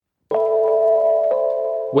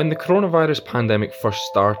When the coronavirus pandemic first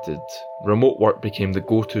started, remote work became the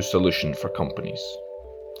go-to solution for companies.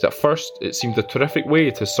 At first, it seemed a terrific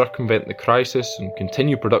way to circumvent the crisis and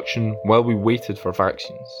continue production while we waited for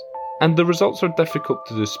vaccines. And the results are difficult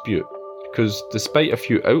to dispute, because despite a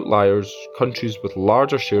few outliers, countries with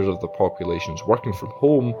larger shares of their populations working from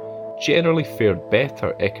home generally fared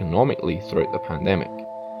better economically throughout the pandemic.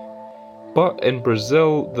 But in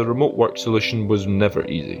Brazil, the remote work solution was never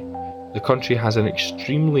easy. The country has an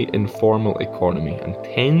extremely informal economy, and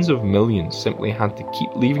tens of millions simply had to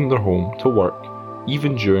keep leaving their home to work,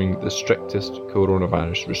 even during the strictest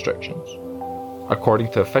coronavirus restrictions.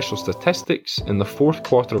 According to official statistics, in the fourth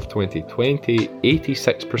quarter of 2020,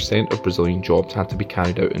 86% of Brazilian jobs had to be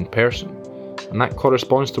carried out in person, and that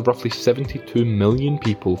corresponds to roughly 72 million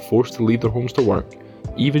people forced to leave their homes to work,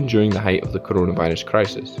 even during the height of the coronavirus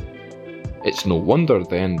crisis. It's no wonder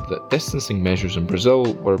then that distancing measures in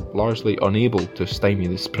Brazil were largely unable to stymie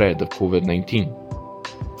the spread of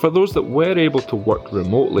COVID-19. For those that were able to work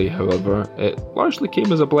remotely, however, it largely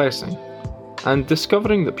came as a blessing. And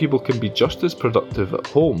discovering that people can be just as productive at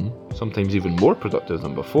home, sometimes even more productive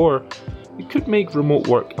than before, it could make remote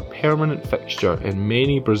work a permanent fixture in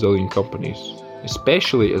many Brazilian companies,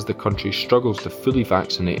 especially as the country struggles to fully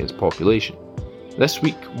vaccinate its population. This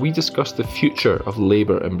week, we discuss the future of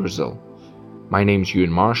labour in Brazil. My name's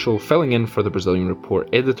Ewan Marshall, filling in for the Brazilian Report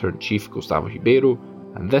Editor-in-Chief Gustavo Ribeiro,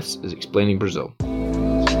 and this is Explaining Brazil.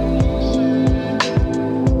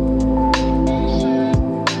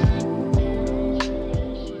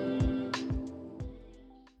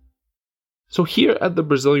 So here at the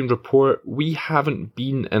Brazilian Report, we haven't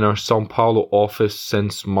been in our São Paulo office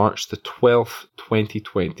since March the 12th,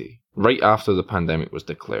 2020, right after the pandemic was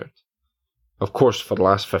declared. Of course, for the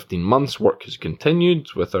last 15 months, work has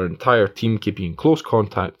continued, with our entire team keeping in close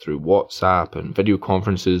contact through WhatsApp and video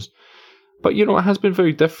conferences. But it has been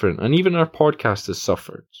very different, and even our podcast has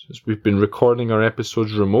suffered, as we've been recording our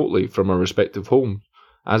episodes remotely from our respective homes,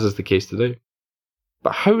 as is the case today.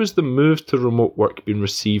 But how has the move to remote work been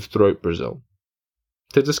received throughout Brazil?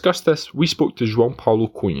 To discuss this, we spoke to João Paulo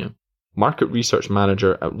Cunha, Market Research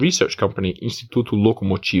Manager at research company Instituto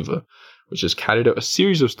Locomotiva, which has carried out a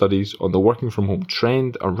series of studies on the working from home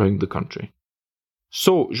trend around the country.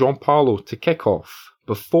 So, João Paulo, to kick off,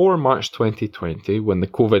 before March 2020, when the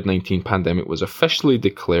COVID-19 pandemic was officially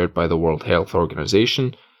declared by the World Health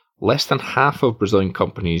Organization, less than half of Brazilian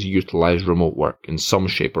companies utilised remote work in some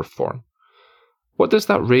shape or form. What does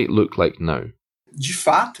that rate look like now? De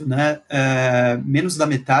fato, menos da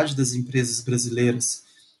metade das empresas brasileiras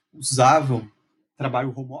usavam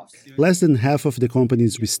trabalho home office. Less than half of the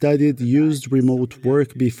companies we studied used remote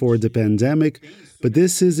work before the pandemic, but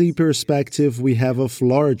this is a perspective we have of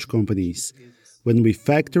large companies. When we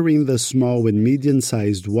factor in the small and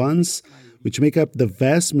medium-sized ones, which make up the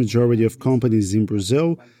vast majority of companies in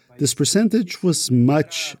Brazil, this percentage was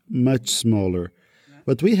much, much smaller.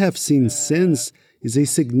 What we have seen since is a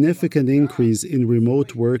significant increase in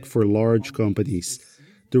remote work for large companies.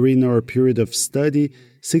 During our period of study,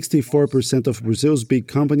 64% of Brazil's big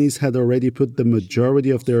companies had already put the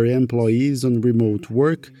majority of their employees on remote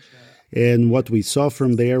work, and what we saw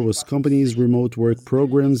from there was companies' remote work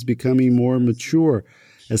programs becoming more mature,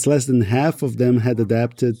 as less than half of them had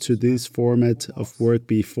adapted to this format of work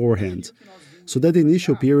beforehand. So that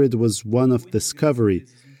initial period was one of discovery,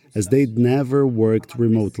 as they'd never worked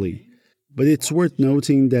remotely. But it's worth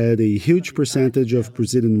noting that a huge percentage of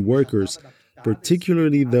Brazilian workers,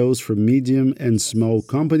 particularly those from medium and small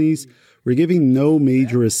companies, were giving no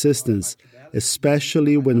major assistance,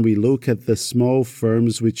 especially when we look at the small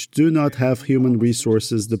firms which do not have human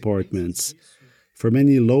resources departments. For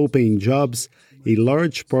many low-paying jobs, a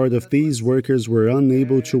large part of these workers were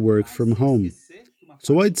unable to work from home.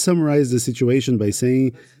 So I'd summarize the situation by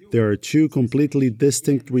saying there are two completely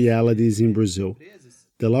distinct realities in Brazil.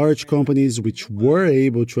 The large companies which were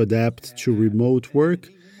able to adapt to remote work,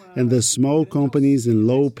 and the small companies and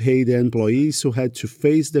low-paid employees who had to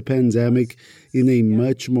face the pandemic in a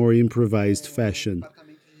much more improvised fashion.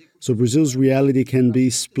 So Brazil's reality can be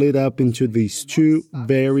split up into these two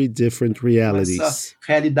very different realities. Essa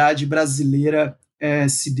realidade brasileira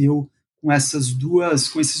se deu com esses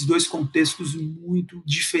dois contextos muito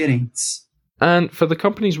diferentes. And for the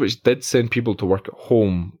companies which did send people to work at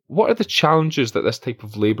home, what are the challenges that this type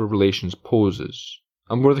of labour relations poses?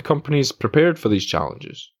 And were the companies prepared for these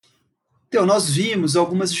challenges? Então, nós vimos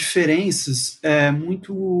algumas diferenças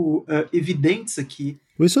muito evidentes aqui.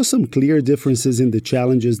 We saw some clear differences in the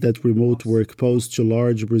challenges that remote work posed to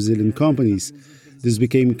large Brazilian companies. This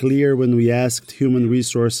became clear when we asked human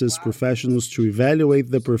resources professionals to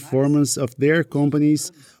evaluate the performance of their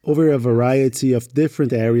companies over a variety of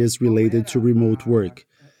different areas related to remote work.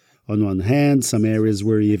 On one hand, some areas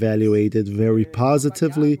were evaluated very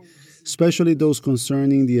positively, especially those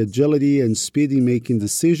concerning the agility and speed in making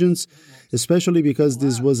decisions, especially because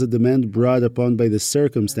this was a demand brought upon by the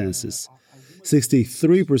circumstances.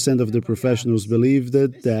 63% of the professionals believed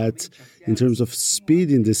that, in terms of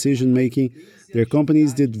speed in decision-making, their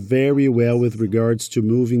companies did very well with regards to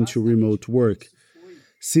moving to remote work.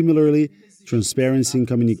 Similarly, transparency in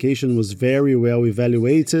communication was very well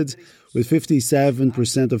evaluated, with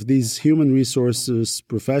 57% of these human resources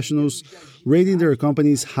professionals rating their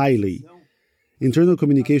companies highly. Internal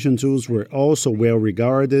communication tools were also well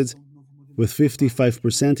regarded, with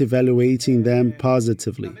 55% evaluating them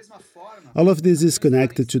positively. All of this is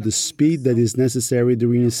connected to the speed that is necessary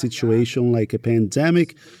during a situation like a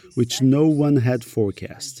pandemic, which no one had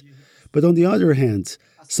forecast. But on the other hand,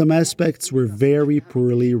 some aspects were very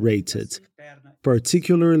poorly rated,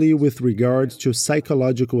 particularly with regard to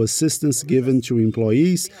psychological assistance given to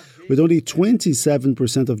employees, with only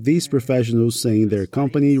 27% of these professionals saying their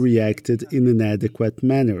company reacted in an adequate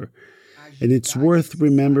manner. And it's worth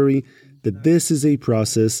remembering that this is a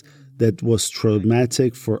process that was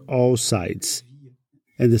traumatic for all sides.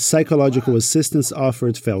 And the psychological assistance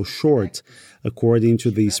offered fell short, according to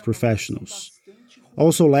these professionals.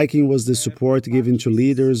 Also lacking was the support given to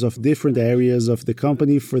leaders of different areas of the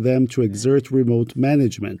company for them to exert remote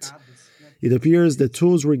management. It appears that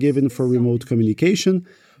tools were given for remote communication,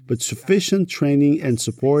 but sufficient training and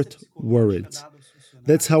support weren't.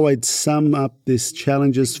 That's how I'd sum up these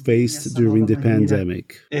challenges faced during the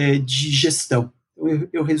pandemic. De gestão.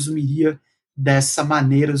 Eu resumiria dessa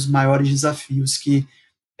maneira os maiores desafios que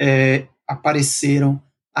apareceram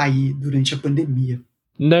aí durante a pandemia.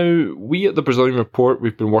 Now, we at the Brazilian Report,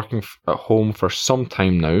 we've been working at home for some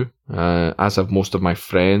time now, as have most of my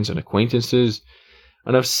friends and acquaintances,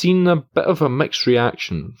 and I've seen a bit of a mixed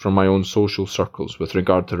reaction from my own social circles with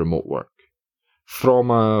regard to remote work.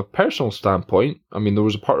 From a personal standpoint, there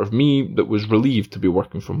was a part of me that was relieved to be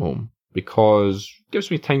working from home, because it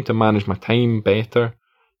gives me time to manage my time better.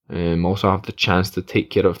 Also have the chance to take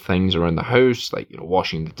care of things around the house, like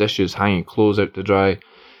washing the dishes, hanging clothes out to dry.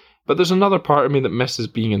 But there's another part of me that misses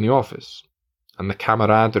being in the office, and the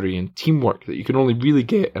camaraderie and teamwork that you can only really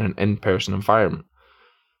get in an in-person environment.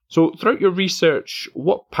 So throughout your research,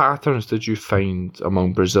 what patterns did you find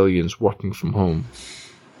among Brazilians working from home?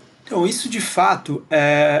 Então, isso de fato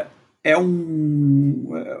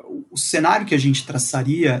o cenário que a gente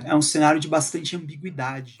traçaria é cenário de bastante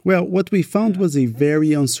ambiguidade. Well, what we found was a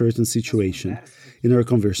very uncertain situation. In our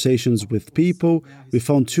conversations with people, we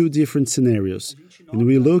found two different scenarios. When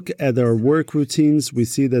we look at our work routines, we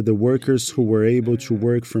see that the workers who were able to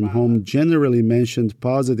work from home generally mentioned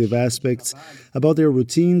positive aspects about their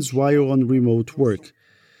routines while on remote work,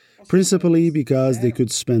 principally because they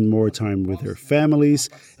could spend more time with their families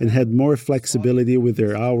and had more flexibility with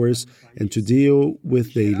their hours and to deal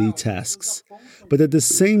with daily tasks. But at the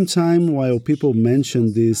same time, while people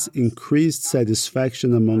mentioned this increased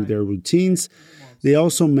satisfaction among their routines, they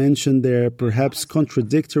also mentioned their perhaps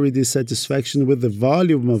contradictory dissatisfaction with the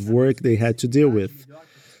volume of work they had to deal with.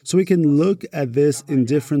 So we can look at this in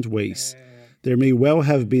different ways. There may well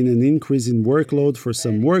have been an increase in workload for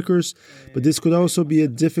some workers, but this could also be a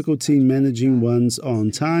difficulty in managing one's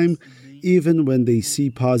own time, even when they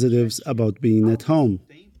see positives about being at home.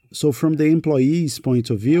 So from the employee's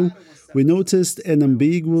point of view, we noticed an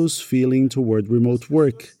ambiguous feeling toward remote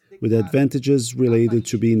work, with advantages related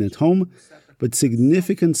to being at home, but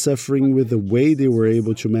significant suffering with the way they were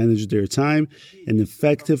able to manage their time and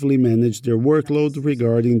effectively manage their workload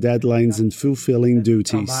regarding deadlines and fulfilling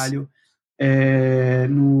duties.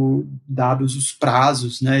 Dados os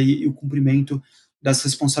prazos, e o cumprimento das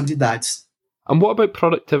responsabilidades. And what about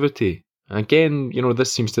productivity? Again,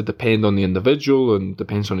 this seems to depend on the individual and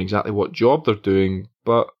depends on exactly what job they're doing,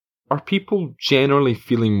 but are people generally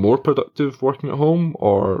feeling more productive working at home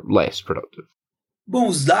or less productive? Bom,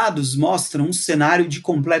 os dados mostram cenário de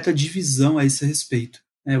completa divisão a esse respeito,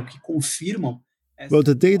 o que confirmam. Well,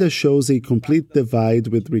 the data shows a complete divide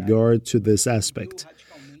with regard to this aspect,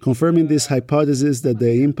 confirming this hypothesis that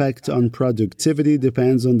the impact on productivity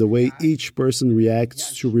depends on the way each person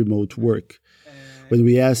reacts to remote work. When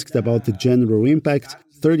we asked about the general impact,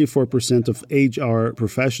 34% of HR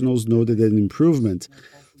professionals noted an improvement,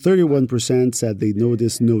 31% said they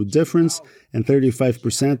noticed no difference, and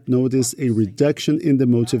 35% noticed a reduction in the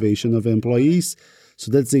motivation of employees, so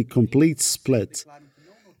that's a complete split.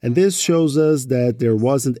 And this shows us that there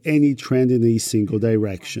wasn't any trend in a single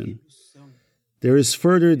direction. There is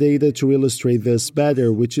further data to illustrate this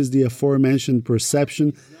better, which is the aforementioned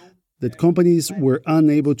perception that companies were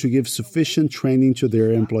unable to give sufficient training to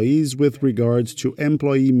their employees with regard to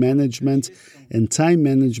employee management and time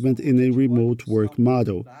management in a remote work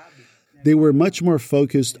model. They were much more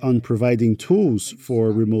focused on providing tools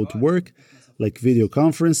for remote work, like video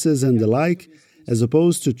conferences and the like, as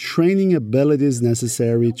opposed to training abilities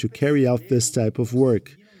necessary to carry out this type of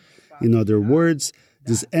work. In other words,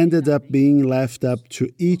 this ended up being left up to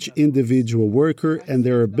each individual worker and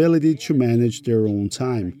their ability to manage their own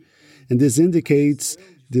time. And this indicates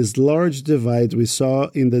this large divide we saw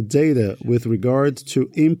in the data with regard to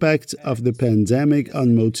impact of the pandemic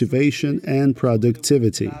on motivation and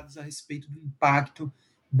productivity. A respeito do impacto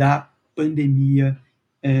da pandemia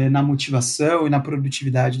na motivação e na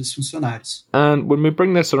produtividade dos funcionários. And when we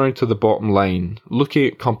bring this around to the bottom line, looking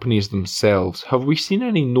at companies themselves, have we seen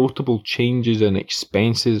any notable changes in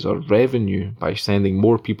expenses or revenue by sending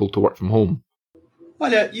more people to work from home?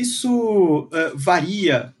 Olha, isso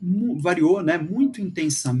variou, né, muito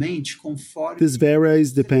intensamente conforme... This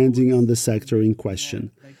varies depending on the sector in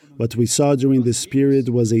question. What we saw during this period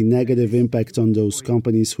was a negative impact on those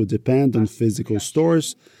companies who depend on physical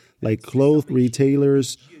stores, like clothes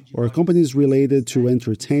retailers or companies related to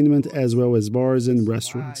entertainment as well as bars and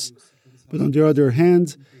restaurants. But on the other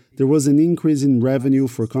hand, there was an increase in revenue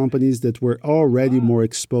for companies that were already more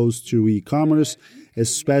exposed to e-commerce,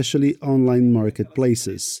 especially online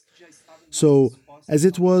marketplaces. So, as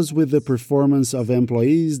it was with the performance of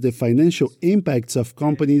employees, the financial impacts of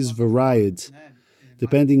companies varied,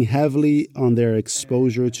 depending heavily on their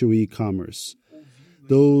exposure to e-commerce.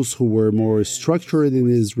 Those who were more structured in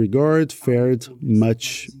this regard fared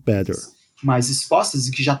much better. Mais expostas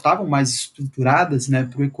e que já estavam mais estruturadas, né,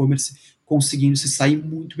 para o e-commerce, conseguindo se sair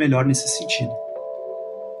muito melhor nesse sentido.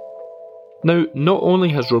 Now, not only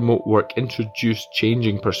has remote work introduced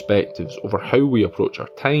changing perspectives over how we approach our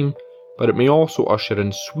time, but it may also usher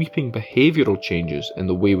in sweeping behavioural changes in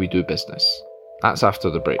the way we do business. That's after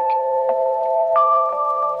the break.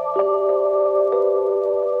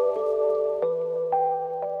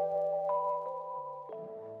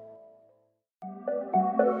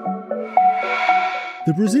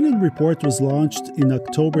 The Brazilian Report was launched in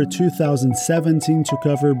October 2017 to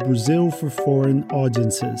cover Brazil for foreign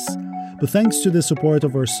audiences. But thanks to the support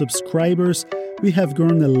of our subscribers, we have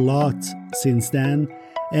grown a lot since then,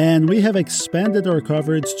 and we have expanded our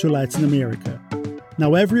coverage to Latin America.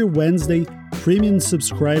 Now, every Wednesday, premium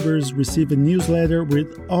subscribers receive a newsletter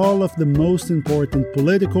with all of the most important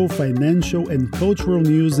political, financial, and cultural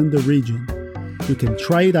news in the region. You can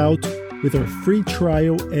try it out with our free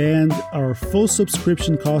trial, and our full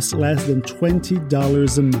subscription costs less than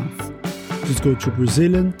 $20 a month. Just go to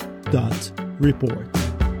Brazilian.report.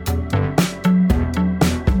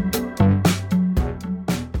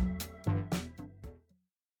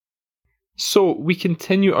 So, we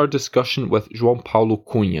continue our discussion with João Paulo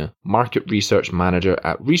Cunha, Market Research Manager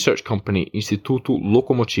at research company Instituto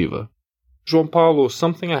Locomotiva. João Paulo,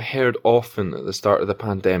 something I heard often at the start of the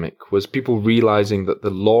pandemic was people realising that the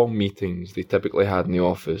long meetings they typically had in the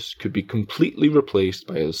office could be completely replaced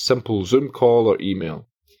by a simple Zoom call or email.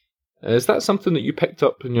 Is that something that you picked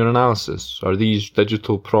up in your analysis? Are these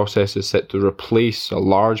digital processes set to replace a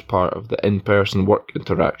large part of the in-person work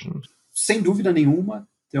interactions? Sem dúvida nenhuma.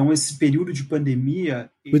 Então, esse período de pandemia...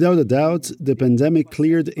 Without a doubt, the pandemic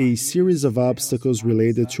cleared a series of obstacles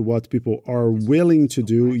related to what people are willing to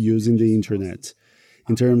do using the internet.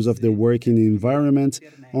 In terms of the working environment,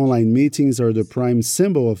 online meetings are the prime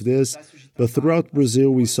symbol of this, but throughout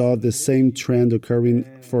Brazil we saw the same trend occurring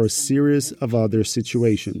for a series of other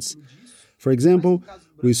situations. For example,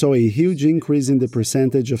 we saw a huge increase in the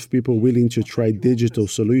percentage of people willing to try digital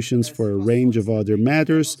solutions for a range of other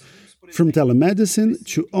matters, from telemedicine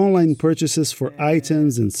to online purchases for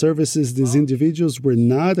items and services these individuals were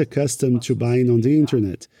not accustomed to buying on the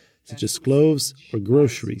internet, such as clothes or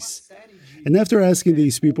groceries. And after asking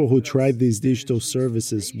these people who tried these digital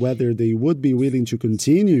services whether they would be willing to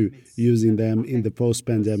continue using them in the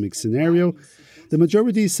post-pandemic scenario, the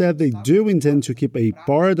majority said they do intend to keep a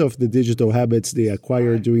part of the digital habits they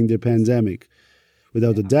acquired during the pandemic.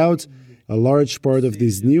 Without a doubt, a large part of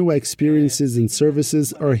these new experiences and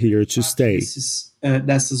services are here to stay.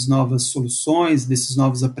 Dessas novas soluções, desses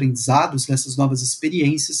novos aprendizados, dessas novas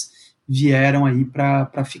experiências vieram aí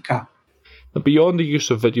para ficar. Beyond the use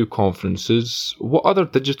of video conferences, what other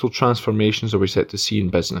digital transformations are we set to see in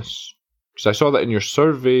business? Because I saw that in your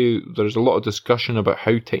survey, there's a lot of discussion about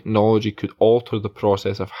how technology could alter the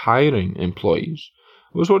process of hiring employees.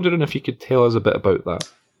 I was wondering if you could tell us a bit about that.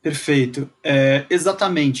 Perfeito.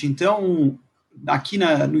 Exatamente. Então, aqui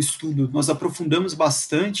no estudo, nós aprofundamos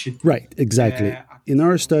bastante. Right, exactly. In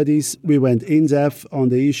our studies, we went in depth on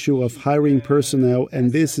the issue of hiring personnel,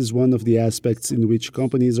 and this is one of the aspects in which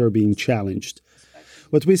companies are being challenged.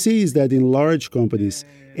 What we see is that in large companies,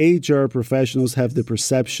 HR professionals have the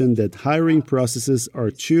perception that hiring processes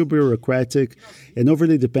are too bureaucratic and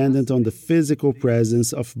overly dependent on the physical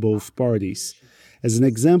presence of both parties. As an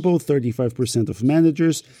example, 35% of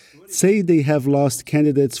managers say they have lost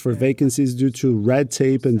candidates for vacancies due to red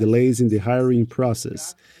tape and delays in the hiring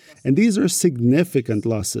process. And these are significant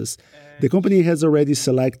losses. The company has already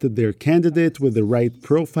selected their candidate with the right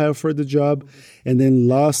profile for the job and then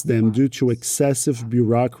lost them due to excessive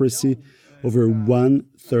bureaucracy. Over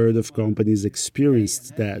 1/3 of companies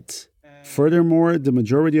experienced that. Furthermore, the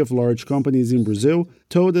majority of large companies in Brazil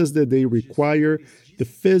told us that they require the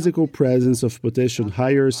physical presence of potential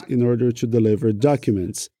hires in order to deliver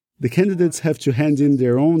documents. The candidates have to hand in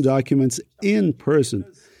their own documents in person.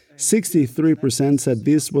 63% said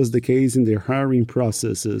this was the case in their hiring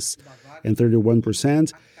processes, and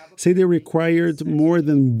 31% say they required more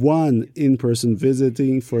than one in-person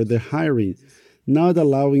visiting for the hiring, not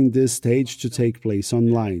allowing this stage to take place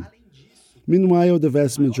online. Meanwhile, the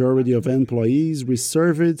vast majority of employees we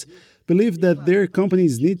surveyed believe that their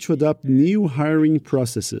companies need to adopt new hiring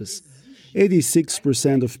processes.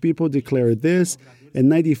 86% of people declared this, and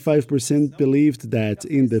 95% believed that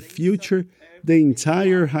in the future, the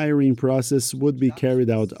entire hiring process would be carried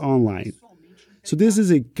out online. So this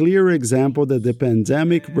is a clear example that the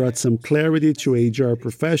pandemic brought some clarity to HR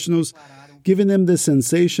professionals, giving them the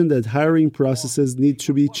sensation that hiring processes need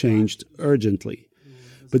to be changed urgently.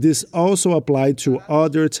 But this also applied to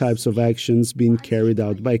other types of actions being carried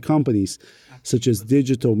out by companies, such as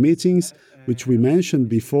digital meetings, which we mentioned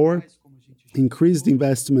before, increased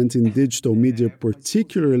investment in digital media,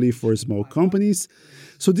 particularly for small companies.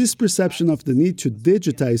 So this perception of the need to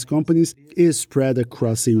digitize companies is spread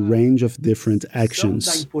across a range of different actions.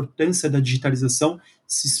 A importância da digitalização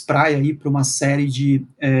se espraia aí para uma série de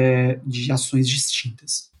ações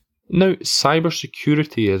distintas. Now,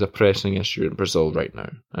 cybersecurity is a pressing issue in Brazil right now,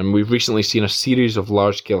 and we've recently seen a series of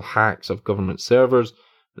large-scale hacks of government servers,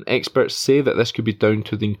 and experts say that this could be down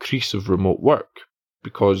to the increase of remote work,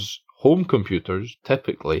 because home computers,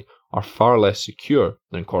 typically, are far less secure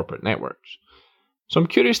than corporate networks. So I'm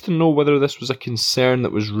curious to know whether this was a concern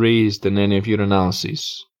that was raised in any of your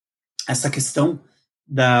analyses. Essa questão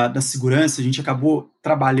da segurança, a gente acabou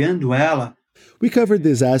trabalhando ela. We covered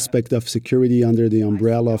this aspect of security under the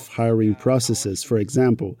umbrella of hiring processes, for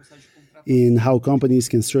example, in how companies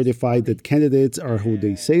can certify that candidates are who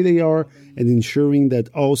they say they are and ensuring that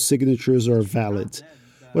all signatures are valid.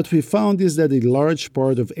 What we found is that a large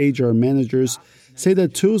part of HR managers say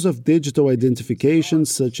that tools of digital identification,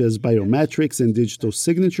 such as biometrics and digital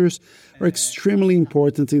signatures, are extremely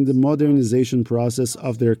important in the modernization process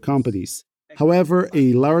of their companies. However,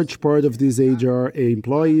 a large part of these HR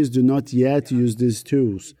employees do not yet use these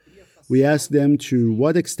tools. We asked them to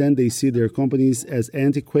what extent they see their companies as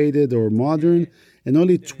antiquated or modern, and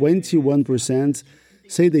only 21%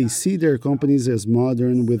 say they see their companies as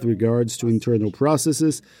modern with regards to internal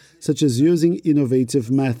processes, such as using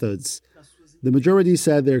innovative methods. The majority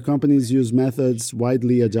said their companies use methods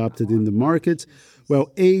widely adopted in the market,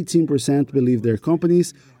 while 18% believe their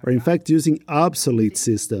companies are in fact using obsolete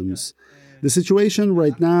systems. The situation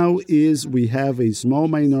right now is we have a small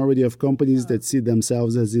minority of companies that see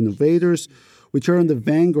themselves as innovators, which are on the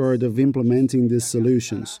vanguard of implementing these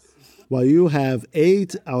solutions, while you have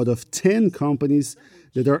 8 out of 10 companies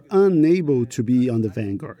that are unable to be on the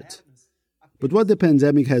vanguard. But what the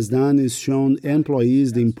pandemic has done is shown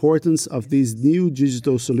employees the importance of these new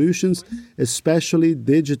digital solutions, especially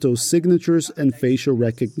digital signatures and facial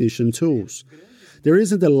recognition tools. There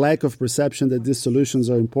isn't a lack of perception that these solutions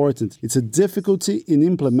are important. It's a difficulty in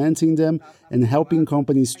implementing them and helping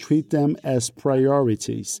companies treat them as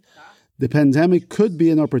priorities. The pandemic could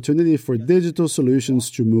be an opportunity for digital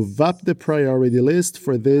solutions to move up the priority list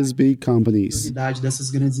for these big companies.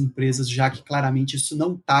 Dessas grandes empresas, já que claramente isso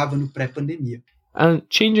não estava no pré-pandemia. And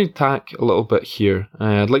changing tack a little bit here,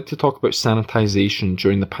 I'd like to talk about sanitization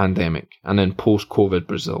during the pandemic and in post-COVID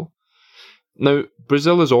Brazil. Now,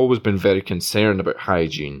 Brazil has always been very concerned about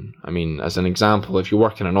hygiene. I mean, as an example, if you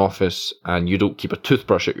work in an office and you don't keep a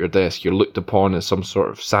toothbrush at your desk, you're looked upon as some sort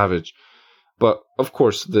of savage. But, of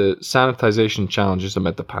course, the sanitization challenges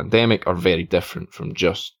amid the pandemic are very different from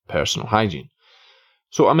just personal hygiene.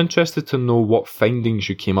 So I'm interested to know what findings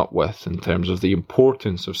you came up with in terms of the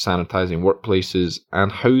importance of sanitizing workplaces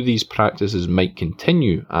and how these practices might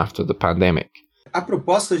continue after the pandemic. A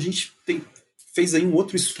propósito, a gente fez aí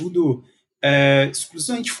outro estudo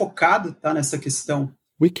exclusivamente focado, tá, nessa questão.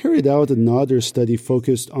 We carried out another study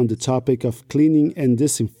focused on the topic of cleaning and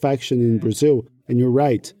disinfection in Brazil, and you're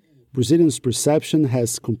right, Brazilians' perception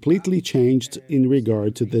has completely changed in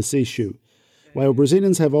regard to this issue. While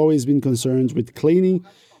Brazilians have always been concerned with cleaning,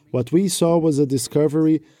 what we saw was a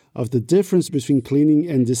discovery of the difference between cleaning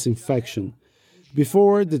and disinfection.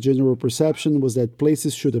 Before, the general perception was that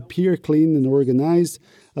places should appear clean and organized,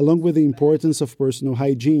 along with the importance of personal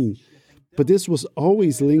hygiene. But this was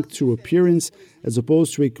always linked to appearance as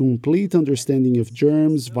opposed to a complete understanding of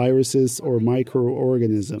germs, viruses, or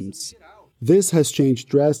microorganisms. This has changed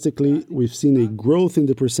drastically. We've seen a growth in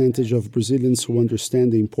the percentage of Brazilians who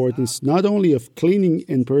understand the importance not only of cleaning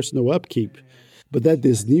and personal upkeep, but that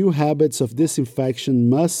these new habits of disinfection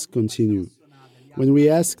must continue. When we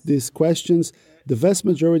ask these questions, the vast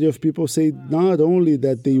majority of people say not only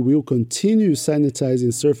that they will continue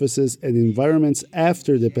sanitizing surfaces and environments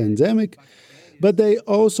after the pandemic, but they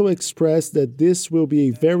also express that this will be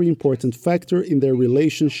a very important factor in their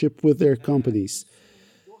relationship with their companies,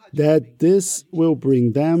 that this will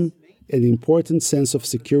bring them an important sense of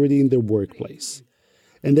security in their workplace.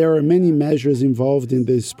 And there are many measures involved in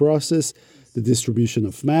this process: the distribution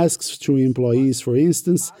of masks to employees, for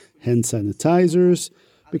instance, hand sanitizers,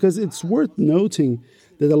 because it's worth noting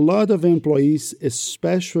that a lot of employees,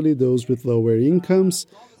 especially those with lower incomes,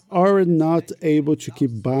 are not able to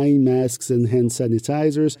keep buying masks and hand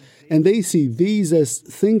sanitizers, and they see these as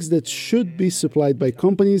things that should be supplied by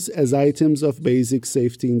companies as items of basic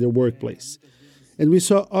safety in their workplace. And we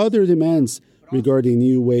saw other demands regarding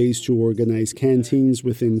new ways to organize canteens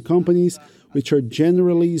within companies, which are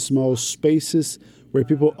generally small spaces where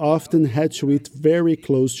people often had to eat very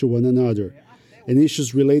close to one another, and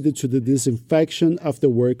issues related to the disinfection of the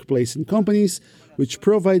workplace in companies which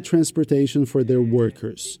provide transportation for their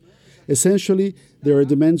workers. Essentially, there are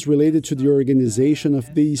demands related to the organization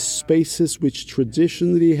of these spaces which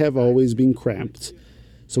traditionally have always been cramped.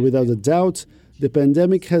 So without a doubt, the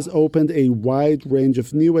pandemic has opened a wide range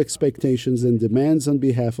of new expectations and demands on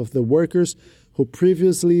behalf of the workers who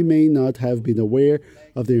previously may not have been aware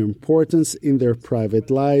of their importance in their private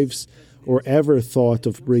lives or ever thought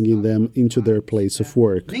of bringing them into their place of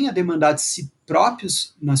work. Nem a demandar de si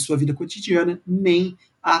próprios na sua vida cotidiana, nem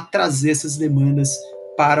a trazer essas demandas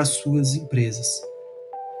para suas empresas.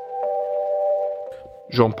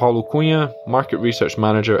 João Paulo Cunha, Market Research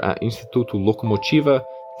Manager at Instituto Locomotiva,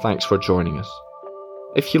 thanks for joining us.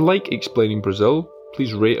 If you like Explaining Brazil,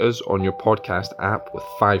 please rate us on your podcast app with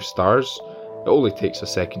 5 stars. It only takes a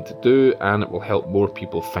second to do, and it will help more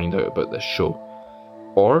people find out about this show.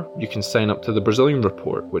 Or you can sign up to the Brazilian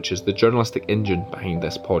Report, which is the journalistic engine behind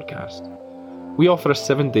this podcast. We offer a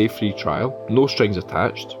 7-day free trial, no strings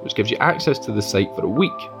attached, which gives you access to the site for a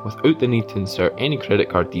week without the need to insert any credit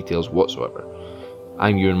card details whatsoever.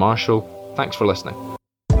 I'm Ewan Marshall. Thanks for listening.